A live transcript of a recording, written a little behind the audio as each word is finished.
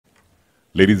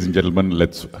Ladies and gentlemen,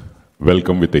 let's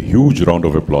welcome with a huge round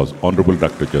of applause Honorable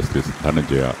Dr. Justice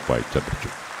CJI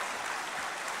Chandrachud.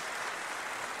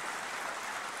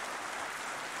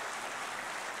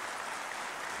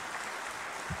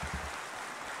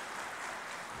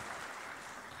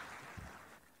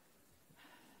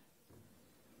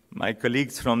 My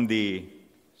colleagues from the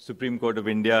Supreme Court of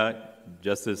India,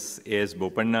 Justice A.S.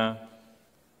 Bopanna,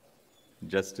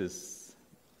 Justice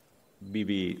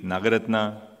B.B.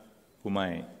 Nagaratna, whom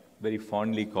I very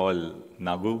fondly call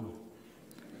Nagu,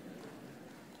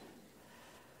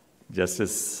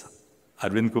 Justice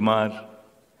Arvind Kumar,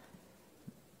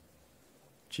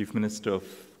 Chief Minister of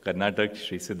Karnataka,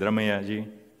 Sri Siddaramaiah ji,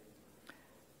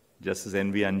 Justice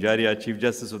N.V. Anjaria, Chief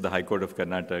Justice of the High Court of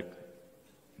Karnataka,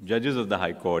 Judges of the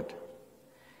High Court,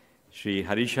 Sri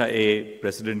Harisha A.,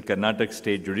 President Karnataka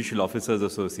State Judicial Officers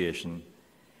Association,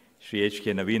 Sri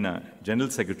H.K. Navina,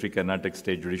 General Secretary Karnataka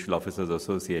State Judicial Officers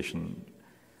Association,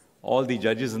 all the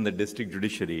judges in the district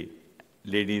judiciary,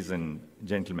 ladies and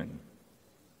gentlemen.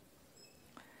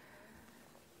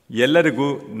 ಎಲ್ಲರಿಗೂ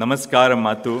ನಮಸ್ಕಾರ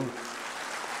ಮಾತು.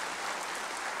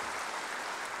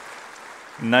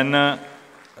 ನನ್ನ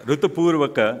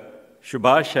ಋತುಪೂರ್ವಕ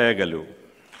ಶುಭಾಶಯಗಳು.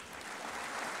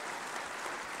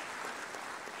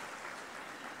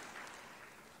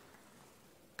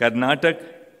 ಕರ್ನಾಟಕ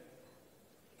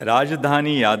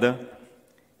ರಾಜಧಾನಿಯಾದ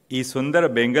ಈ ಸುಂದರ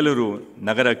ಬೆಂಗಳೂರು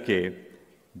ನಗರಕ್ಕೆ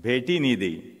ಭೇಟಿ ನೀಡಿ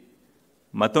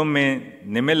ಮತ್ತೊಮ್ಮೆ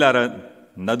ನಿಮ್ಮೆಲ್ಲರ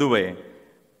ನಡುವೆ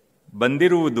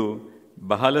ಬಂದಿರುವುದು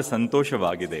ಬಹಳ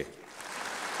ಸಂತೋಷವಾಗಿದೆ.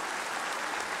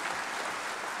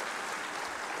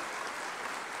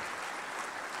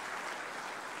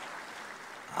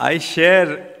 I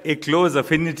share a close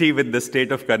affinity with the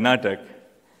state of Karnataka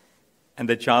and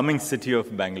the charming city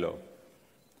of Bangalore.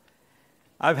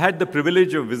 I've had the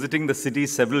privilege of visiting the city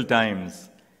several times.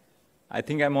 I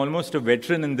think I'm almost a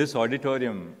veteran in this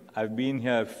auditorium. I've been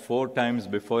here 4 times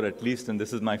before at least, and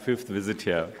this is my 5th visit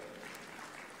here.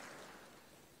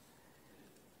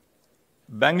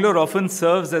 Bangalore often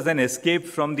serves as an escape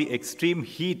from the extreme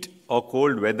heat or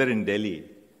cold weather in Delhi.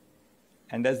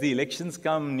 And as the elections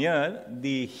come near,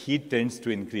 the heat tends to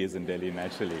increase in Delhi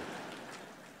naturally.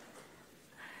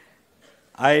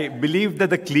 I believe that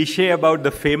the cliché about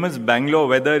the famous Bangalore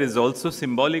weather is also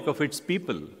symbolic of its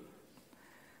people.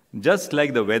 Just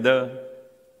like the weather,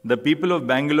 the people of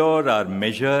Bangalore are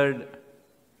measured,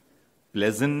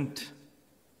 pleasant,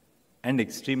 and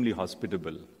extremely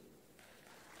hospitable.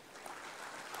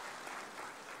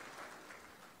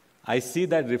 I see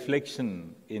that reflection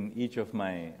in each of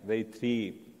my 3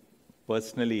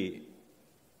 personally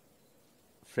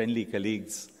friendly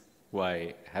colleagues who I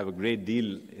have a great deal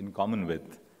in common with.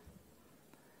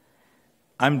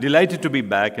 I'm delighted to be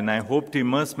back, and I hope to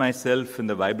immerse myself in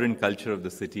the vibrant culture of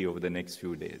the city over the next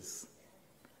few days.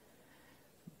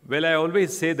 Well, I always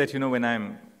say that, when I'm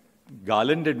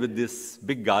garlanded with this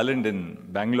big garland in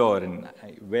Bangalore and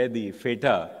I wear the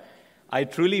feta, I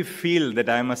truly feel that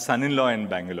I'm a son-in-law in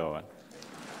Bangalore.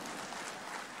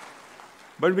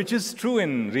 But which is true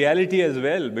in reality as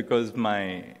well, because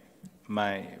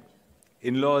my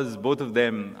in-laws, both of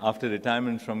them, after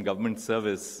retirement from government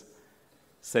service,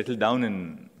 settled down in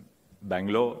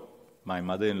Bangalore. My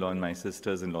mother-in-law and my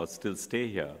sisters-in-law still stay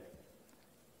here.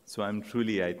 So I'm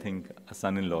truly, I think, a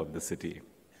son-in-law of the city.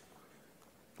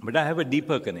 But I have a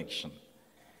deeper connection.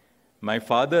 My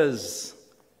father's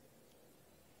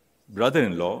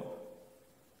brother-in-law,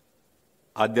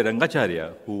 Adya Rangacharya,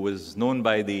 who was known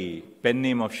by the pen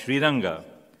name of Sri Ranga,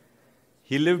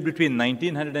 he lived between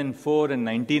 1904 and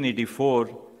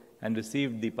 1984 and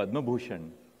received the Padma Bhushan.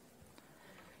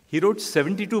 He wrote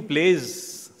 72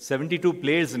 plays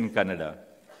in Kannada.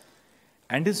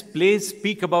 And his plays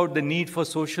speak about the need for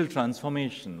social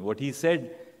transformation. What he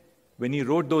said when he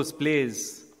wrote those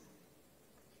plays,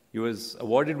 he was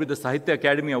awarded with the Sahitya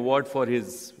Academy Award for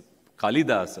his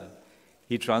Kalidasa.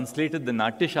 He translated the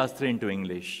Natya Shastra into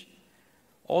English.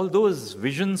 All those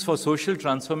visions for social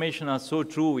transformation are so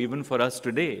true even for us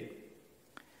today.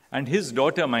 And his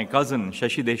daughter, my cousin,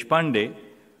 Shashi Deshpande,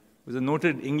 was a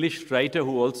noted English writer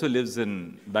who also lives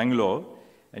in Bangalore,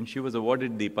 and she was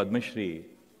awarded the Padma Shri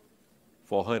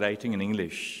for her writing in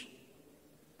English.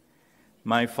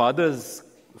 My father's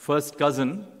first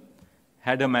cousin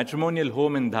had a matrimonial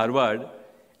home in Dharwad,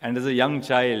 and as a young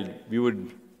child,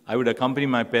 I would accompany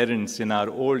my parents in our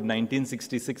old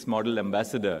 1966 model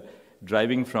Ambassador,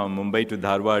 driving from Mumbai to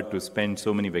Dharwad to spend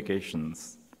so many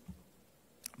vacations.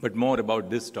 But more about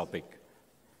this topic.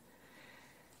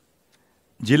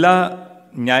 ಜಿಲ್ಲಾ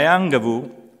ನ್ಯಾಯಾಂಗವು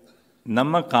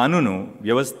ನಮ್ಮ ಕಾನೂನು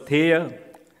ವ್ಯವಸ್ಥೆಯ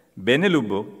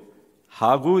ಬೆನ್ನೆಲುಬು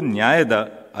ಹಾಗೂ ನ್ಯಾಯದ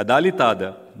ಅದಾಲತಾದ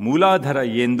ಮೂಲಾಧಾರ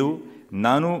ಎಂದು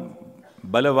ನಾನು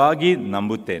ಬಲವಾಗಿ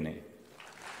ನಂಬುತ್ತೇನೆ.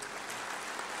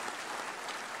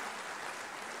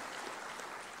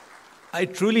 I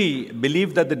truly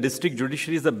believe that the district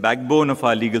judiciary is the backbone of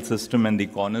our legal system and the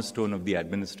cornerstone of the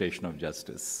administration of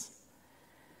justice.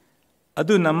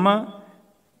 ಅದು ನಮ್ಮ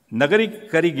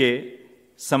ನಾಗರಿಕರಿಗೆ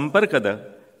ಸಂಪರ್ಕದ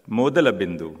ಮೊದಲ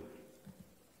ಬಿಂದು.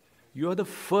 You are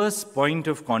the first point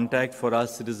of contact for our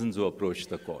citizens who approach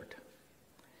the court.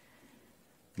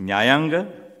 ನ್ಯಾಯಾಂಗ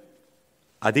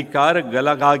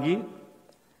ಅಧಿಕಾರಗಳಿಗಾಗಿ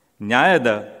ನ್ಯಾಯದ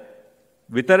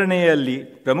ವಿತರಣೆಯಲ್ಲಿ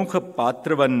ಪ್ರಮುಖ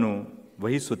ಪಾತ್ರವನ್ನು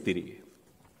ವಹಿಸುತ್ತೀರಿ.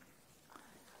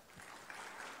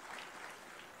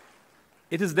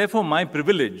 It is therefore my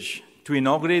privilege to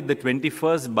inaugurate the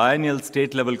 21st Biennial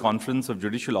State-Level Conference of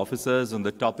Judicial Officers on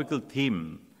the topical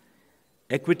theme,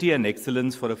 Equity and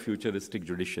Excellence for a Futuristic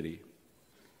Judiciary.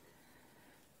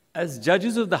 As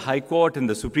judges of the High Court and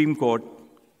the Supreme Court,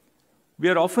 we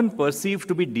are often perceived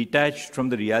to be detached from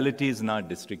the realities in our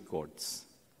district courts.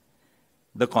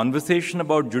 The conversation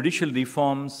about judicial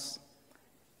reforms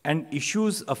and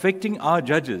issues affecting our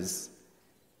judges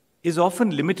is often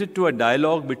limited to a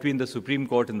dialogue between the Supreme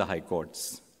Court and the High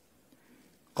Courts.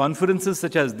 Conferences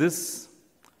such as this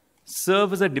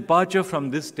serve as a departure from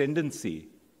this tendency,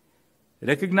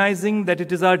 recognizing that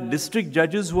it is our district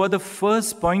judges who are the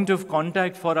first point of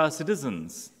contact for our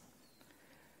citizens.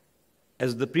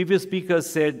 As the previous speaker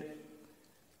said,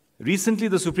 recently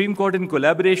the Supreme Court, in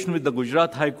collaboration with the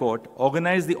Gujarat High Court,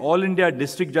 organized the All India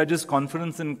District Judges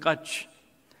Conference in Kutch.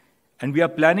 And we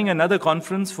are planning another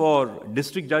conference for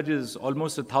district judges,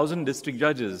 almost 1,000 district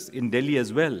judges in Delhi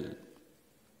as well.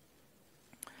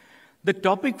 The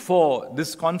topic for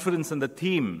this conference and the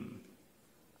theme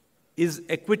is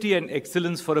equity and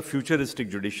excellence for a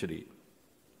futuristic judiciary.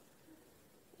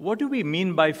 What do we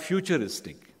mean by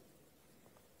futuristic?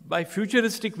 By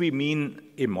futuristic, we mean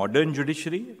a modern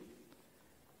judiciary,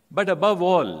 but above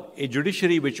all, a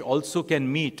judiciary which also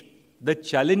can meet the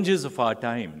challenges of our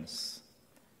times.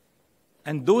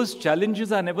 And those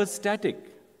challenges are never static.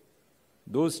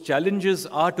 Those challenges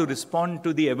are to respond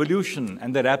to the evolution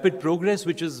and the rapid progress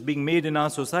which is being made in our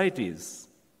societies.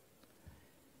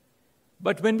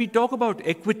 But when we talk about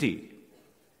equity,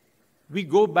 we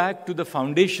go back to the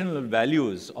foundational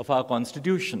values of our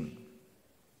Constitution.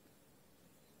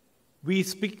 We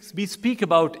speak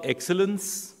about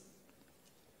excellence,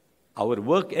 our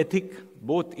work ethic,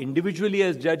 both individually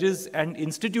as judges and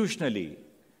institutionally,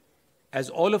 as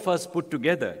all of us put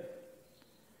together.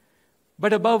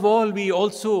 But above all, we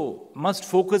also must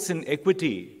focus in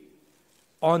equity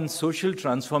on social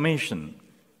transformation,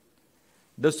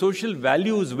 the social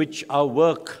values which our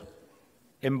work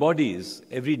embodies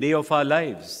every day of our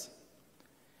lives.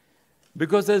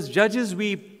 Because as judges,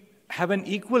 we have an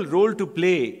equal role to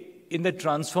play in the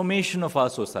transformation of our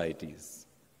societies.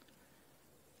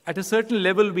 At a certain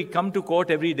level, we come to court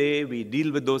every day, we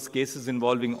deal with those cases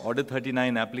involving Order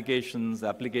 39 applications,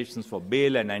 applications for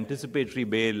bail and anticipatory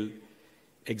bail,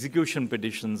 execution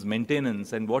petitions,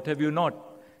 maintenance, and what have you not,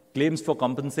 claims for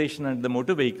compensation under the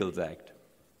Motor Vehicles Act.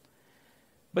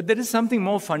 But there is something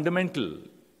more fundamental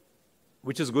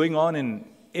which is going on in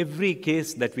every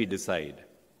case that we decide.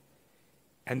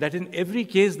 And that in every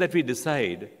case that we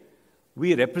decide,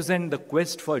 we represent the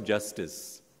quest for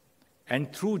justice.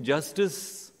 And through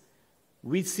justice,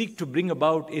 we seek to bring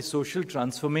about a social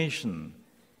transformation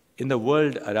in the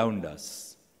world around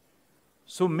us.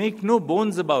 So make no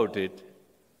bones about it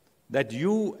that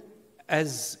you,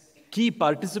 as key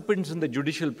participants in the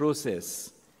judicial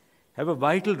process, have a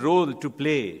vital role to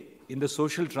play in the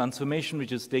social transformation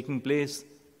which is taking place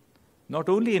not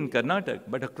only in Karnataka,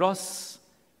 but across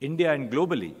India and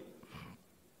globally.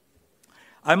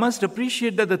 I must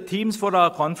appreciate that the themes for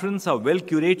our conference are well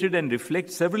curated and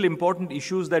reflect several important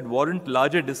issues that warrant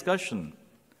larger discussion,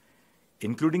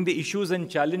 including the issues and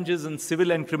challenges in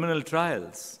civil and criminal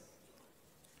trials.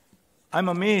 I'm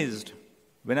amazed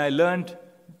when I learned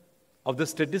of the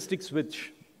statistics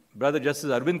which Brother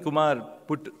Justice Arvind Kumar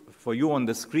put for you on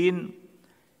the screen.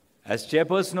 As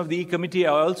chairperson of the E-Committee,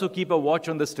 I also keep a watch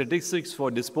on the statistics for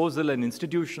disposal and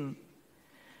institution.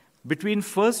 Between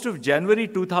 1st of January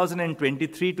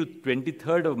 2023 to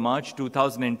 23rd of March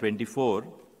 2024,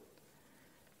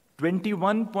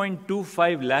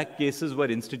 21.25 lakh cases were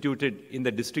instituted in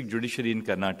the district judiciary in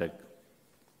Karnataka.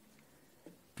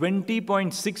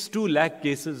 20.62 lakh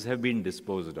cases have been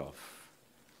disposed of.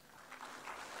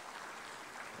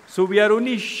 So we are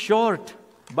only short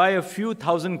by a few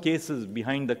thousand cases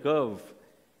behind the curve.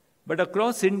 But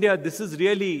across India, this is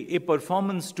really a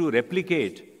performance to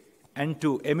replicate and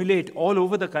to emulate all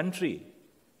over the country.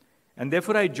 And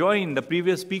therefore, I join the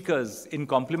previous speakers in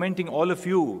complimenting all of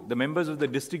you, the members of the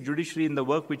district judiciary, in the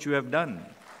work which you have done.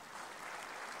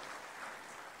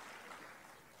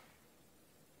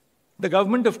 The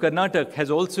government of Karnataka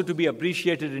has also to be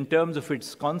appreciated in terms of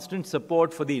its constant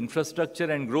support for the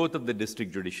infrastructure and growth of the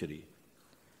district judiciary.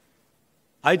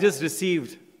 I just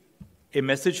received a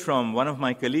message from one of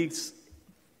my colleagues,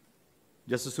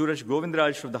 Justice Suraj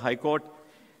Govindraj from the High Court,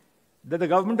 that the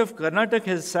government of Karnataka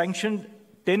has sanctioned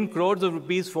 10 crores of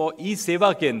rupees for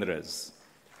e-Seva Kendras.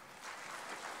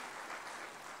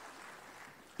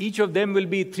 Each of them will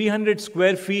be 300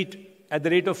 square feet at the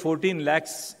rate of 14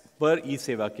 lakhs per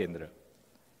e-Seva Kendra.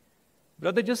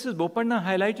 Brother Justice Bopanna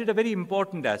highlighted a very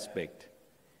important aspect,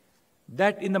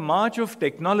 that in the march of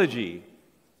technology,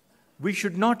 we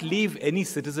should not leave any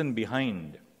citizen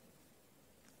behind,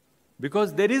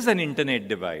 because there is an internet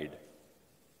divide.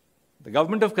 The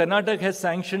government of Karnataka has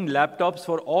sanctioned laptops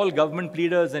for all government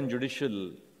pleaders and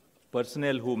judicial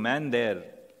personnel who man their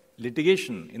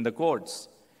litigation in the courts.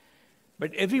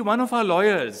 But every one of our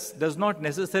lawyers does not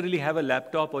necessarily have a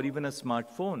laptop or even a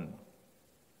smartphone.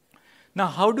 Now,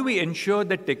 how do we ensure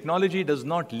that technology does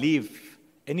not leave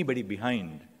anybody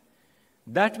behind?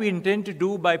 That we intend to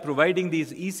do by providing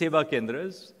these e-Seva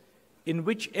Kendras, in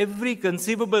which every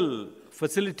conceivable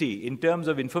facility in terms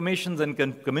of information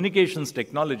and communications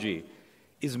technology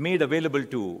is made available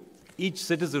to each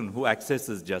citizen who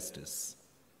accesses justice.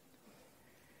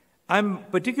 I'm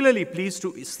particularly pleased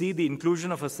to see the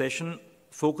inclusion of a session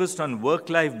focused on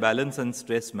work-life balance and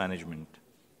stress management.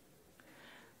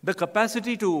 The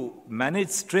capacity to manage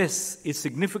stress is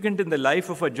significant in the life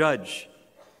of a judge,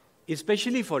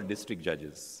 especially for district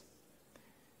judges.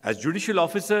 As judicial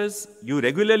officers, you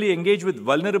regularly engage with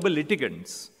vulnerable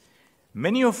litigants,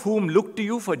 many of whom look to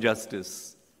you for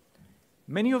justice.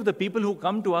 Many of the people who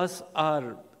come to us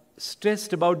are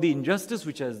stressed about the injustice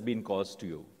which has been caused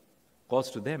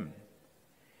to them.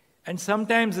 And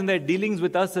sometimes in their dealings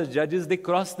with us as judges, they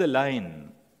cross the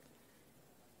line.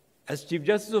 As Chief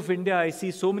Justice of India, I see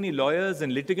so many lawyers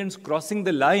and litigants crossing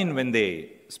the line when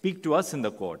they speak to us in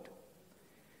the court.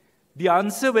 The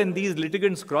answer when these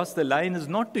litigants cross the line is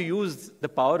not to use the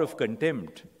power of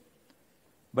contempt,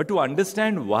 but to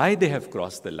understand why they have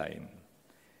crossed the line.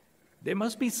 There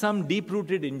must be some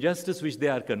deep-rooted injustice which they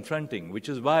are confronting, which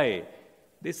is why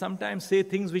they sometimes say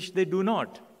things which they do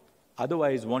not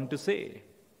otherwise want to say,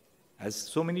 as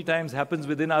so many times happens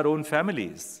within our own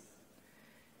families.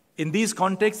 In these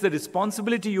contexts, the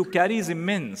responsibility you carry is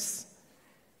immense,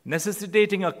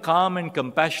 necessitating a calm and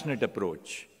compassionate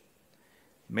approach.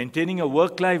 Maintaining a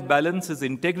work-life balance is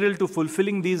integral to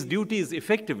fulfilling these duties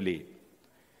effectively.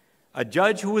 A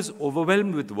judge who is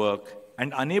overwhelmed with work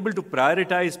and unable to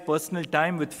prioritize personal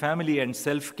time with family and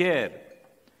self-care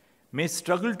may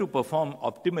struggle to perform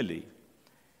optimally.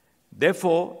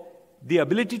 Therefore, the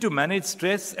ability to manage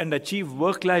stress and achieve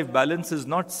work-life balance is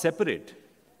not separate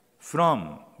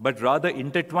from, but rather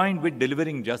intertwined with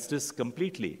delivering justice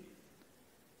completely.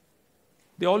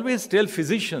 They always tell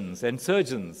physicians and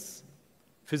surgeons,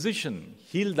 "Physician,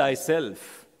 heal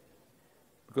thyself."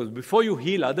 Because before you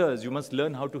heal others, you must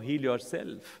learn how to heal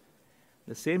yourself.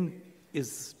 The same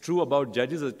is true about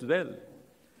judges as well.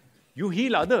 You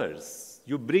heal others.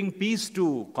 You bring peace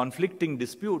to conflicting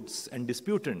disputes and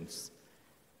disputants.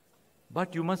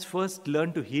 But you must first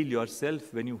learn to heal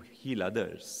yourself when you heal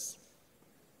others.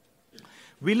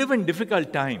 We live in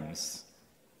difficult times.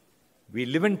 We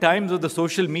live in times of the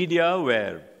social media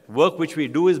where work which we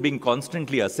do is being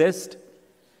constantly assessed.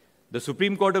 The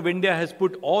Supreme Court of India has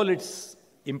put all its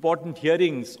important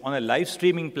hearings on a live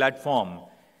streaming platform,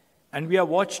 and we are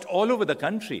watched all over the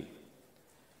country.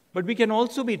 But we can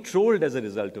also be trolled as a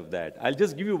result of that. I'll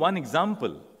just give you one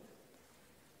example.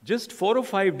 Just 4 or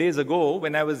 5 days ago,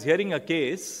 when I was hearing a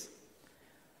case,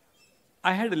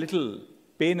 I had a little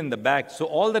pain in the back. So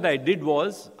all that I did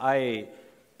was I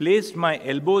placed my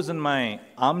elbows in my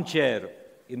armchair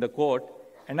in the court,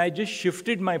 and I just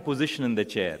shifted my position in the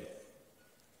chair.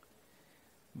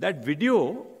 That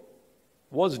video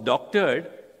was doctored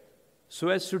so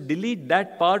as to delete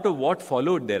that part of what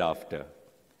followed thereafter.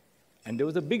 And there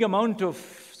was a big amount of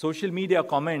social media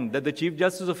comment that the Chief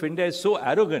Justice of India is so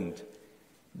arrogant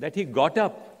that he got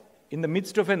up in the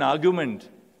midst of an argument,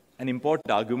 an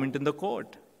important argument in the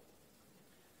court.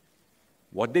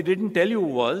 What they didn't tell you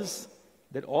was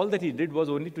that all that he did was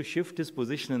only to shift his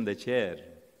position in the chair.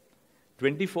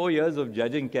 24 years of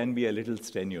judging can be a little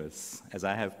strenuous, as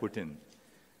I have put in.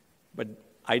 But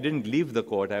I didn't leave the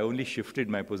court, I only shifted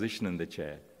my position in the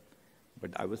chair.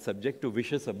 But I was subject to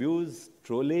vicious abuse,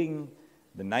 trolling,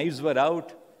 the knives were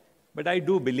out. But I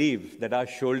do believe that our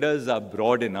shoulders are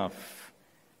broad enough.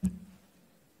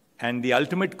 And the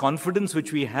ultimate confidence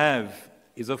which we have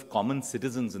is of common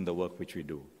citizens in the work which we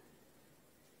do.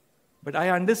 But I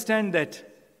understand that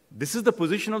this is the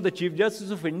position of the Chief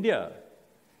Justice of India.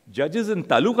 Judges in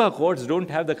taluka courts don't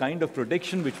have the kind of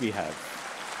protection which we have.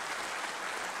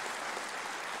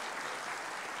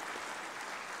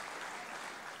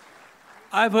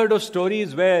 I've heard of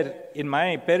stories where, in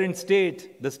my parent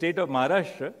state, the state of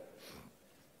Maharashtra,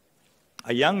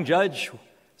 a young judge,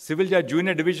 civil judge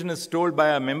junior division, is told by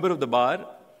a member of the bar,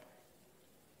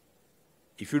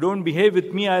 if you don't behave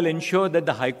with me, I'll ensure that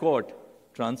the High Court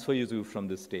transfers you from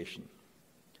this station.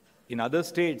 In other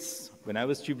states, when I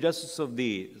was Chief Justice of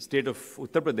the state of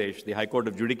Uttar Pradesh, the High Court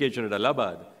of Judicature at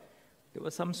Allahabad, there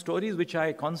were some stories which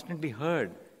I constantly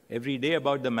heard every day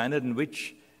about the manner in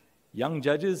which young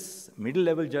judges,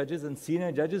 middle-level judges, and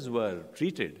senior judges were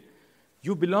treated.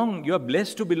 You are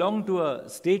blessed to belong to a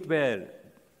state where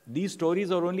these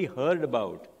stories are only heard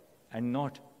about and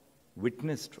not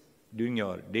witnessed during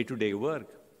your day-to-day work.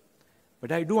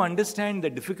 But I do understand the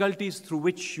difficulties through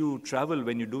which you travel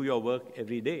when you do your work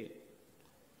every day.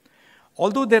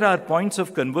 Although there are points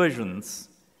of convergence,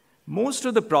 most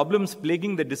of the problems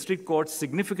plaguing the district courts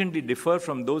significantly differ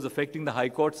from those affecting the high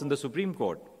courts and the Supreme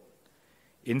Court.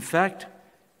 In fact,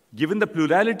 given the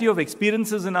plurality of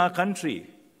experiences in our country,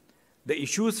 the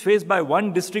issues faced by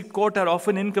one district court are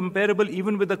often incomparable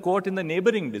even with the court in the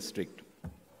neighboring district.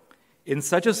 In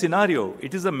such a scenario,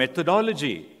 it is a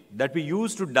methodology that we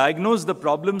use to diagnose the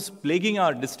problems plaguing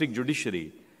our district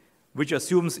judiciary, which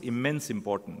assumes immense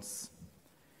importance.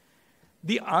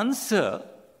 The answer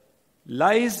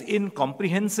lies in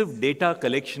comprehensive data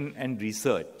collection and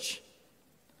research.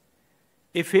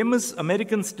 A famous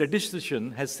American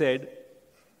statistician has said,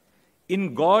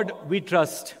 "In God we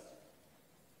trust.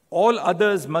 All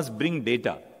others must bring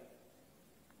data."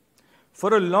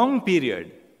 For a long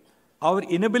period, our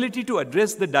inability to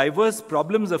address the diverse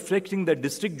problems affecting the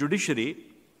district judiciary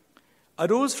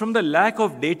arose from the lack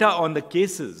of data on the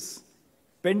cases,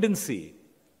 pendency,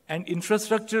 and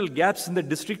infrastructural gaps in the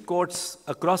district courts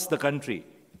across the country.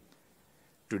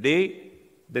 Today,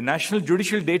 the National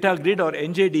Judicial Data Grid, or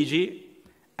NJDG,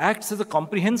 acts as a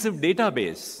comprehensive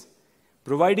database,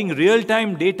 providing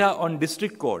real-time data on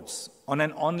district courts on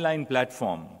an online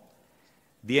platform.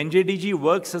 The NJDG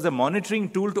works as a monitoring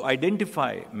tool to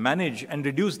identify, manage, and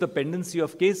reduce the pendency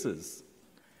of cases.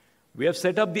 We have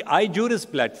set up the iJuris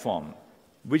platform,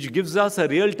 which gives us a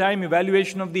real-time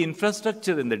evaluation of the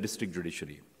infrastructure in the district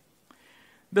judiciary.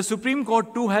 The Supreme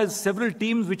Court, too, has several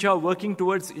teams which are working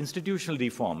towards institutional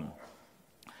reform.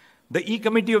 The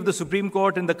E-Committee of the Supreme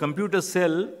Court and the Computer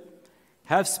Cell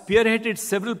have spearheaded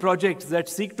several projects that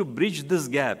seek to bridge this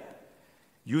gap,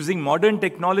 using modern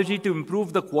technology to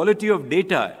improve the quality of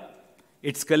data,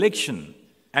 its collection,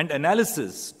 and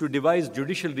analysis to devise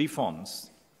judicial reforms.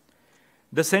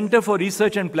 The Center for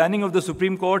Research and Planning of the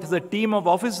Supreme Court is a team of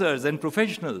officers and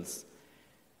professionals.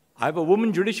 I have a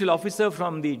woman judicial officer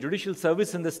from the judicial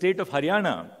service in the state of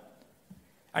Haryana,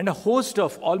 and a host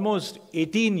of almost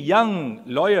 18 young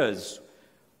lawyers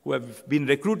who have been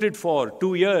recruited for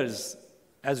 2 years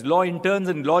as law interns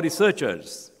and law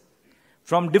researchers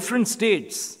from different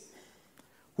states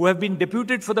who have been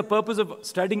deputed for the purpose of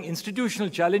studying institutional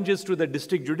challenges to the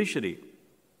district judiciary.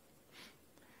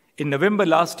 In November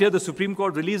last year, the Supreme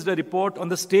Court released a report on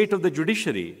the state of the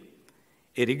judiciary,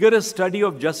 a rigorous study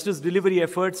of justice delivery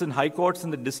efforts in high courts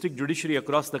and the district judiciary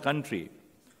across the country.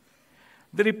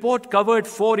 The report covered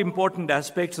 4 important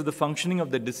aspects of the functioning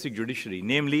of the district judiciary,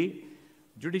 namely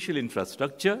judicial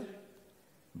infrastructure,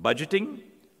 budgeting,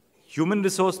 human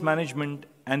resource management,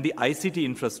 and the ICT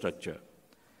infrastructure.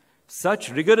 Such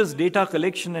rigorous data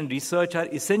collection and research are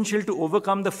essential to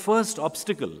overcome the first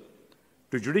obstacle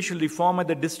to judicial reform at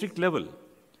the district level,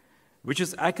 which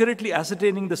is accurately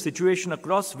ascertaining the situation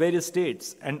across various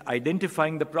states and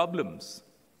identifying the problems.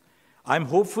 I'm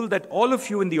hopeful that all of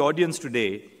you in the audience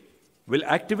today will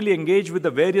actively engage with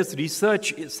the various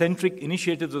research-centric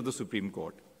initiatives of the Supreme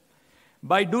Court.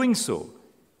 By doing so,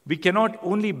 we cannot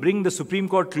only bring the Supreme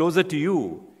Court closer to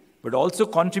you, but also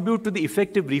contribute to the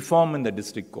effective reform in the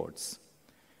district courts.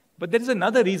 But there is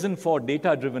another reason for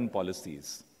data-driven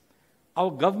policies.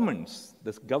 Our governments,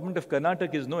 the government of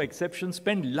Karnataka is no exception,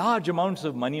 spend large amounts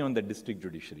of money on the district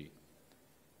judiciary.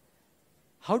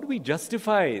 How do we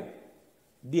justify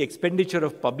the expenditure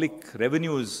of public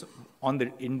revenues on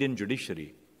the Indian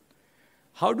judiciary?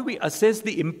 How do we assess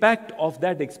the impact of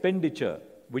that expenditure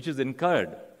which is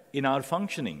incurred in our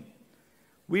functioning?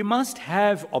 We must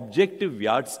have objective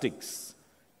yardsticks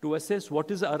to assess what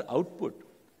is our output,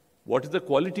 what is the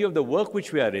quality of the work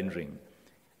which we are rendering,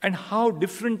 and how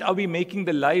different are we making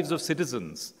the lives of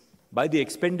citizens by the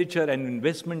expenditure and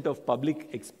investment of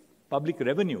public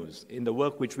revenues in the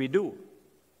work which we do.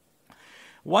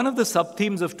 One of the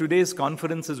sub-themes of today's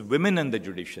conference is women and the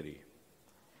judiciary.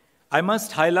 I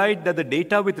must highlight that the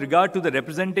data with regard to the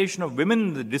representation of women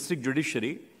in the district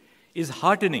judiciary is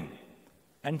heartening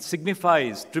and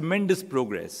signifies tremendous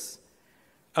progress.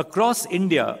 Across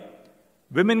India,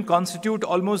 women constitute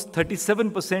almost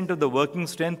 37% of the working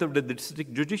strength of the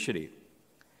district judiciary.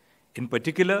 In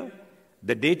particular,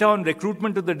 the data on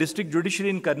recruitment of the district judiciary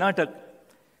in Karnataka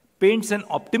paints an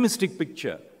optimistic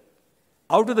picture.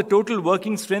 Out of the total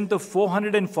working strength of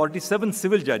 447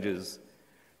 civil judges,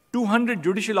 200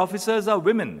 judicial officers are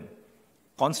women,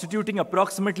 constituting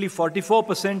approximately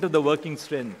 44% of the working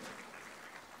strength.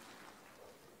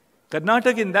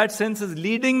 Karnataka, in that sense, is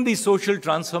leading the social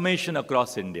transformation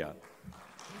across India.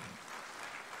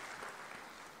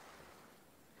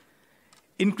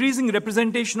 Increasing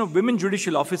representation of women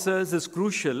judicial officers is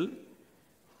crucial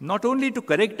not only to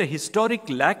correct a historic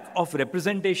lack of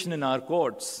representation in our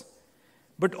courts,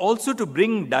 but also to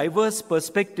bring diverse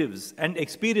perspectives and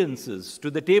experiences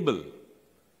to the table,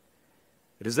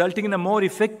 resulting in a more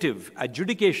effective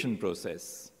adjudication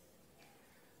process.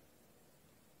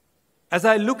 As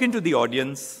I look into the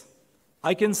audience,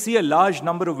 I can see a large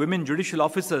number of women judicial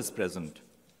officers present.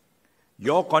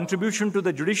 Your contribution to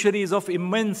the judiciary is of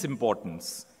immense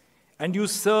importance, and you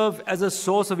serve as a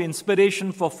source of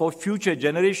inspiration for future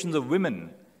generations of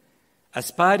women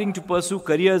aspiring to pursue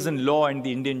careers in law and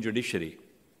the Indian judiciary.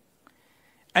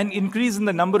 An increase in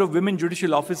the number of women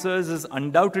judicial officers is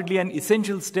undoubtedly an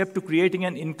essential step to creating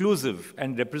an inclusive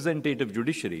and representative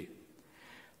judiciary.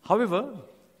 However,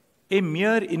 a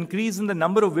mere increase in the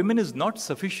number of women is not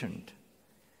sufficient.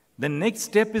 The next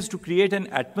step is to create an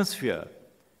atmosphere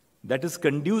that is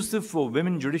conducive for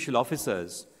women judicial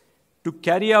officers to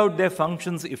carry out their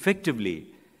functions effectively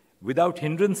without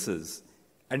hindrances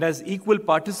and as equal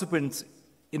participants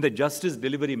in the justice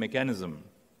delivery mechanism.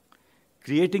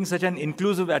 Creating such an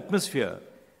inclusive atmosphere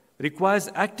requires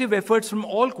active efforts from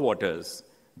all quarters,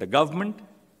 the government,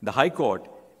 the High Court,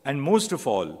 and most of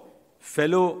all,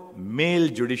 fellow male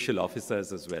judicial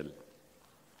officers as well.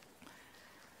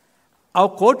 Our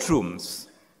courtrooms,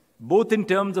 both in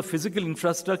terms of physical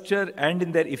infrastructure and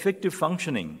in their effective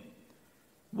functioning,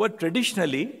 were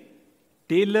traditionally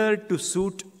tailored to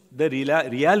suit the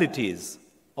realities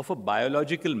of a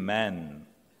biological man.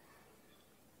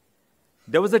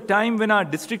 There was a time when our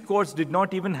district courts did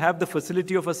not even have the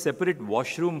facility of a separate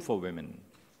washroom for women.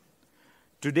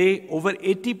 Today, over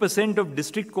 80% of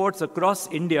district courts across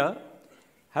India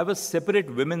have a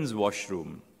separate women's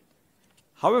washroom.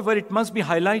 However, it must be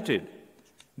highlighted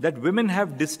that women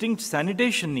have distinct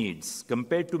sanitation needs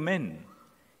compared to men,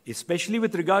 especially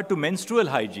with regard to menstrual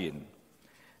hygiene.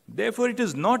 Therefore, it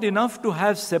is not enough to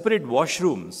have separate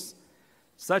washrooms.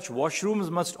 Such washrooms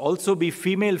must also be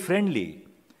female-friendly,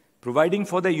 providing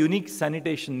for their unique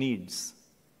sanitation needs.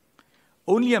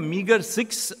 Only a meager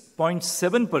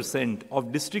 6.7%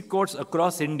 of district courts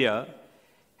across India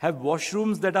have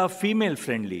washrooms that are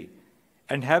female-friendly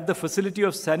and have the facility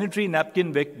of sanitary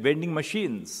napkin vending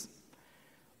machines.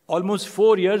 Almost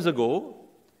 4 years ago,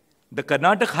 the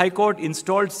Karnataka High Court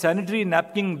installed sanitary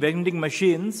napkin vending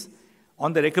machines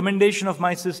on the recommendation of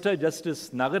my sister, Justice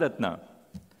Nagaratna.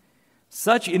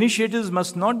 Such initiatives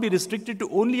must not be restricted to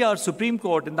only our Supreme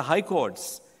Court and the High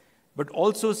Courts, but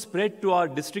also spread to our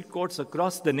district courts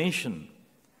across the nation.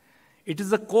 It is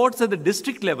the courts at the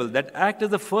district level that act as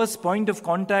the first point of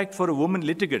contact for a woman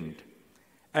litigant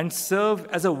and serve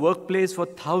as a workplace for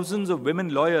thousands of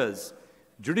women lawyers,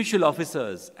 judicial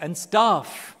officers, and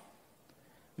staff.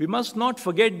 We must not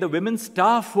forget the women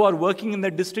staff who are working in the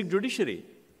district judiciary.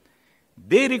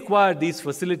 They require these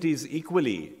facilities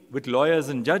equally with lawyers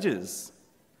and judges.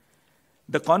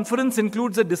 The conference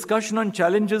includes a discussion on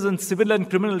challenges in civil and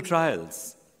criminal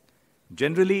trials.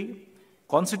 Generally,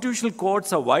 constitutional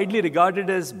courts are widely regarded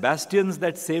as bastions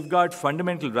that safeguard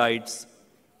fundamental rights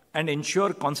and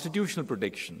ensure constitutional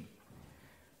protection.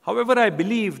 However, I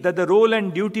believe that the role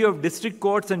and duty of district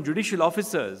courts and judicial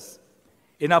officers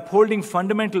in upholding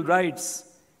fundamental rights,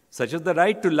 such as the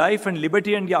right to life and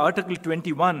liberty under Article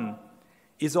 21,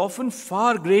 is often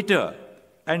far greater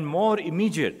and more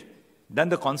immediate than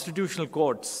the constitutional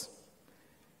courts.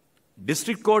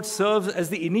 District court serves as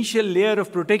the initial layer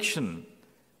of protection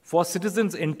for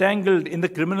citizens entangled in the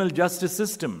criminal justice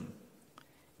system,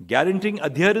 guaranteeing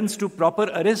adherence to proper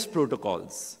arrest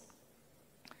protocols,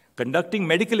 conducting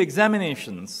medical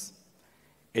examinations,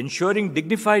 ensuring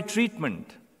dignified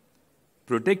treatment,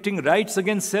 protecting rights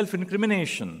against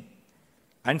self-incrimination,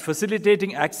 and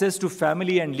facilitating access to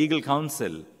family and legal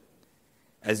counsel.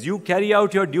 As you carry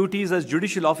out your duties as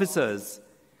judicial officers,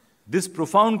 this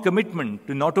profound commitment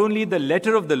to not only the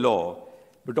letter of the law,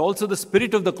 but also the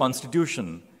spirit of the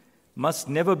Constitution must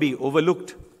never be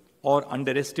overlooked or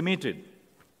underestimated.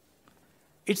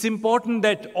 It's important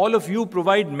that all of you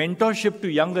provide mentorship to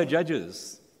younger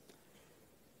judges.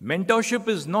 Mentorship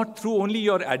is not through only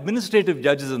your administrative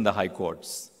judges in the high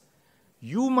courts.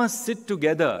 You must sit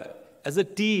together as a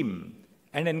team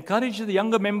and encourage the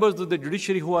younger members of the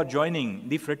judiciary who are joining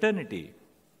the fraternity.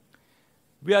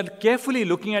 We are carefully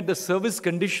looking at the service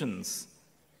conditions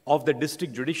of the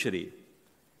district judiciary.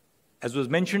 As was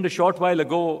mentioned a short while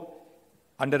ago,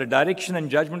 under a direction and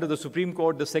judgment of the Supreme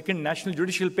Court, the second National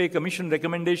Judicial Pay Commission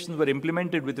recommendations were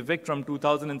implemented with effect from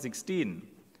 2016.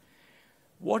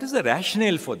 What is the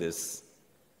rationale for this?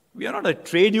 We are not a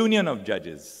trade union of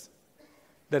judges.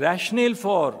 The rationale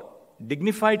for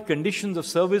dignified conditions of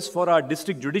service for our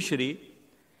district judiciary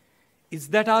is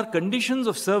that our conditions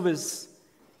of service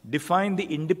define the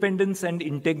independence and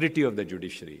integrity of the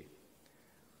judiciary.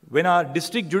 When our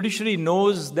district judiciary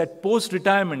knows that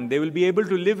post-retirement they will be able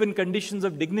to live in conditions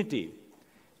of dignity,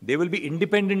 they will be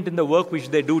independent in the work which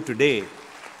they do today.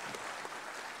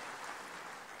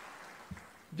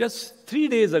 Just 3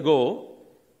 days ago,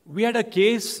 we had a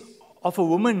case of a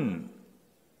woman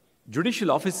judicial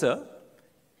officer,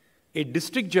 a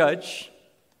district judge,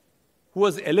 who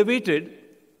was elevated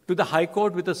to the High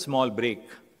Court with a small break.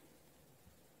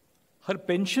 Her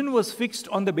pension was fixed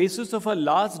on the basis of her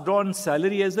last drawn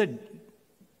salary as a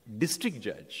district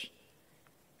judge.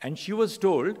 And she was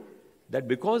told that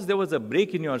because there was a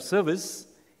break in your service,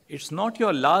 it's not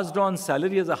your last drawn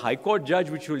salary as a High Court judge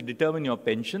which will determine your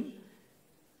pension.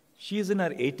 She is in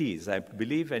her 80s, I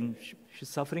believe, and she's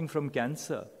suffering from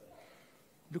cancer.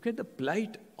 Look at the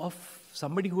plight of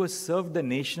somebody who has served the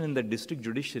nation in the district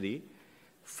judiciary,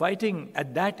 fighting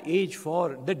at that age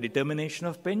for the determination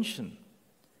of pension.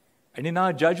 And in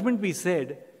our judgment, we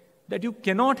said that you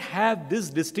cannot have this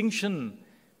distinction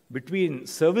between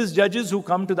service judges who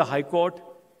come to the High Court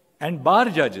and bar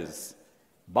judges.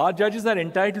 Bar judges are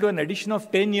entitled to an addition of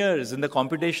 10 years in the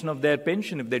computation of their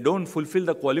pension if they don't fulfill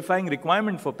the qualifying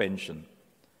requirement for pension.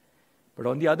 But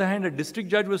on the other hand, a district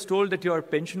judge was told that your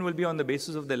pension will be on the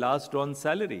basis of the last drawn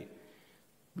salary.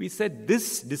 We said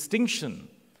this distinction,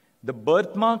 the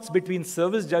birthmarks between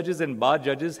service judges and bar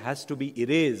judges, has to be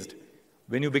erased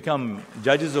when you become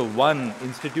judges of one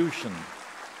institution.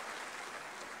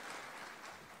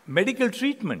 Medical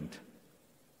treatment.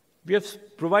 We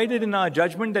have provided in our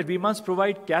judgment that we must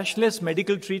provide cashless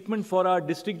medical treatment for our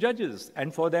district judges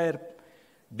and for their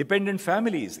dependent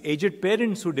families, aged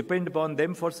parents who depend upon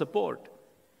them for support.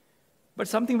 But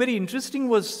something very interesting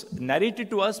was narrated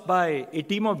to us by a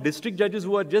team of district judges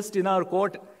who are just in our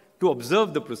court to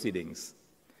observe the proceedings.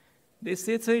 They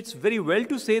said, sir, it's very well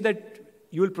to say that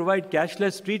you will provide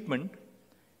cashless treatment,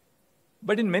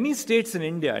 but in many states in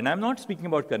India, and I'm not speaking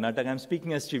about Karnataka, I'm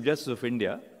speaking as Chief Justice of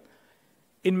India,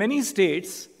 in many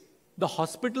states, the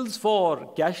hospitals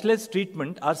for cashless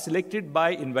treatment are selected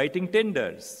by inviting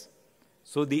tenders.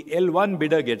 So the L1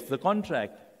 bidder gets the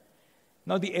contract.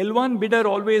 Now the L1 bidder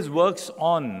always works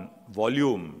on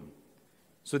volume.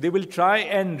 So they will try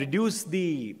and reduce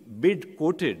the bid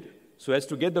quoted so as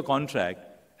to get the contract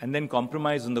and then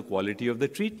compromise on the quality of the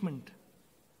treatment.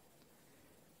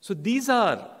 So these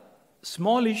are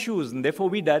small issues, and therefore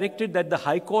we directed that the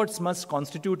high courts must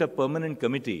constitute a permanent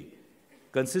committee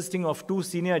consisting of 2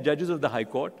 senior judges of the High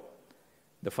Court,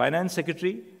 the Finance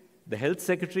Secretary, the Health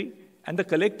Secretary, and the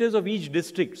collectors of each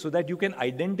district, so that you can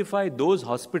identify those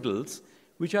hospitals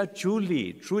which are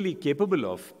truly capable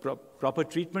of proper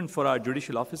treatment for our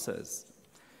judicial officers.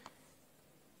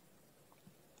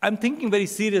 I'm thinking very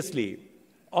seriously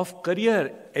of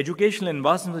career educational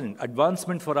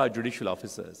advancement for our judicial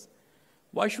officers.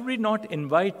 Why should we not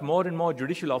invite more and more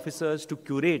judicial officers to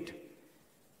curate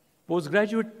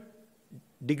postgraduate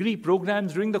degree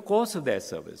programs during the course of their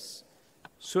service,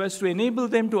 so as to enable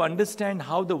them to understand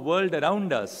how the world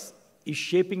around us is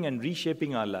shaping and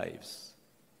reshaping our lives?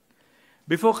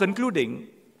 Before concluding,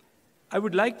 I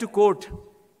would like to quote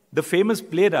the famous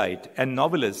playwright and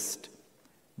novelist,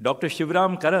 Dr.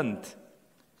 Shivram Karant,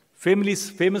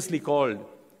 famously called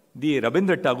the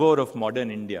Rabindra Tagore of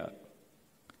modern India.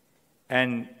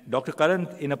 And Dr.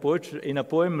 Karant, in a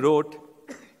poem, wrote,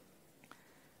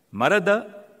 Marada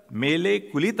ಮೇಲೆ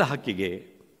ಕುಳಿತ ಹಕ್ಕಿಗೆ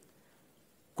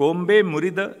ಕೊಂಬೆ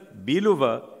ಮುರಿದ ಬೀಳುವ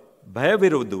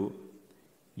ಭಯವಿರುವುದು,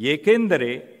 ಏಕೆಂದರೆ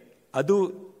ಅದು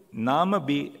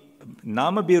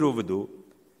ನಾಮ ಬೀರುವುದು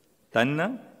ತನ್ನ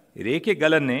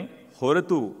ರೇಖೆಗಳನ್ನೇ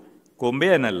ಹೊರತು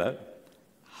ಕೊಂಬೆಯನ್ನಲ್ಲ.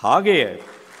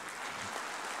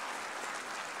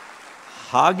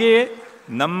 ಹಾಗೆಯೇ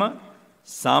ನಮ್ಮ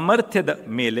ಸಾಮರ್ಥ್ಯದ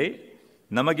ಮೇಲೆ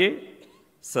ನಮಗೆ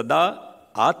ಸದಾ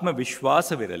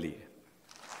ಆತ್ಮವಿಶ್ವಾಸವಿರಲಿ.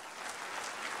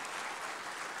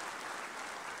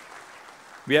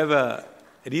 We have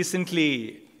recently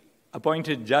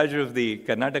appointed judge of the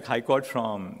Karnataka High Court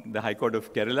from the High Court of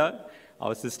Kerala,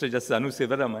 our sister Justice Anu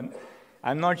Sivaraman.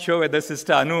 I'm not sure whether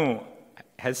Sister Anu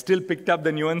has still picked up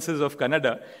the nuances of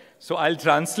Kannada, so I'll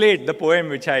translate the poem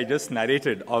which I just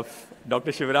narrated of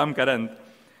Dr. Shivaram Karanth.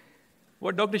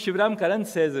 What Dr. Shivaram Karanth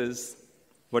says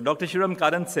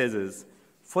is,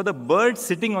 for the bird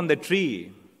sitting on the tree,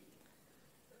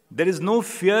 there is no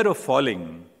fear of falling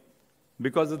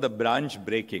because of the branch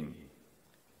breaking.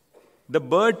 The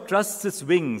bird trusts its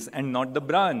wings and not the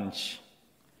branch.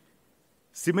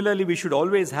 Similarly, we should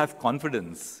always have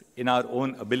confidence in our own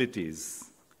abilities.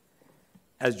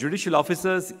 As judicial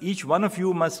officers, each one of you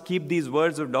must keep these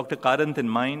words of Dr. Karanth in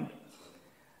mind.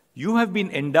 You have been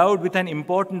endowed with an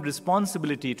important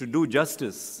responsibility to do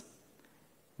justice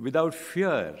without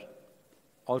fear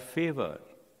or favor.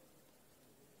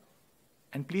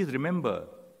 And please remember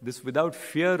this: without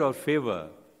fear or favor,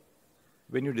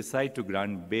 when you decide to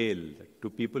grant bail to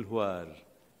people who are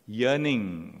yearning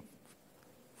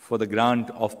for the grant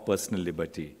of personal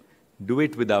liberty. Do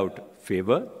it without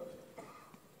favor,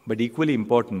 but equally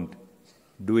important,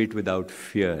 do it without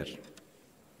fear.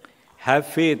 Have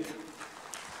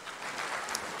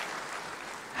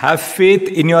faith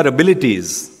in your abilities,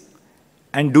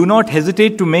 and do not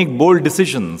hesitate to make bold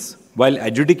decisions while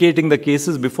adjudicating the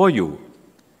cases before you.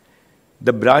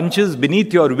 The branches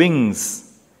beneath your wings,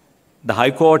 the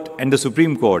High Court and the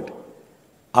Supreme Court,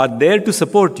 are there to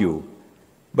support you,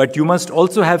 but you must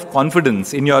also have confidence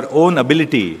in your own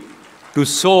ability to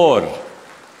soar.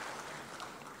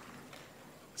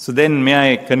 So then may I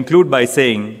conclude by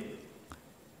saying,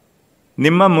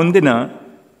 Nimma mundina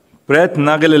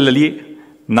ಪ್ರಯತ್ನಗಳಲ್ಲಿ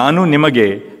ನಾನು ನಿಮಗೆ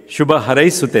ಶುಭ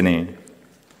ಹಾರೈಸುತ್ತೇನೆ.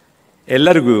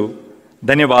 ಎಲ್ಲರಿಗೂ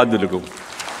ಧನ್ಯವಾದಗಳು.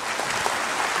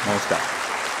 ನಮಸ್ಕಾರ.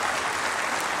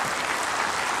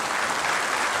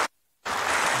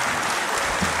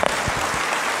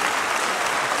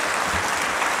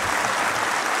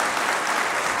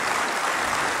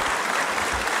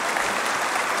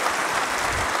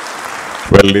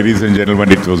 Well, ladies and gentlemen,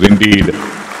 it was indeed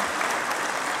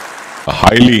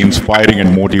highly inspiring and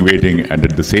motivating, and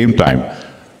at the same time,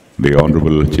 the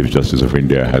Honorable Chief Justice of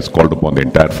India has called upon the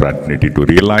entire fraternity to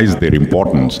realize their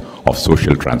importance of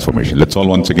social transformation. Let's all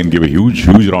once again give a huge,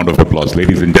 huge round of applause,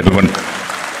 ladies and gentlemen.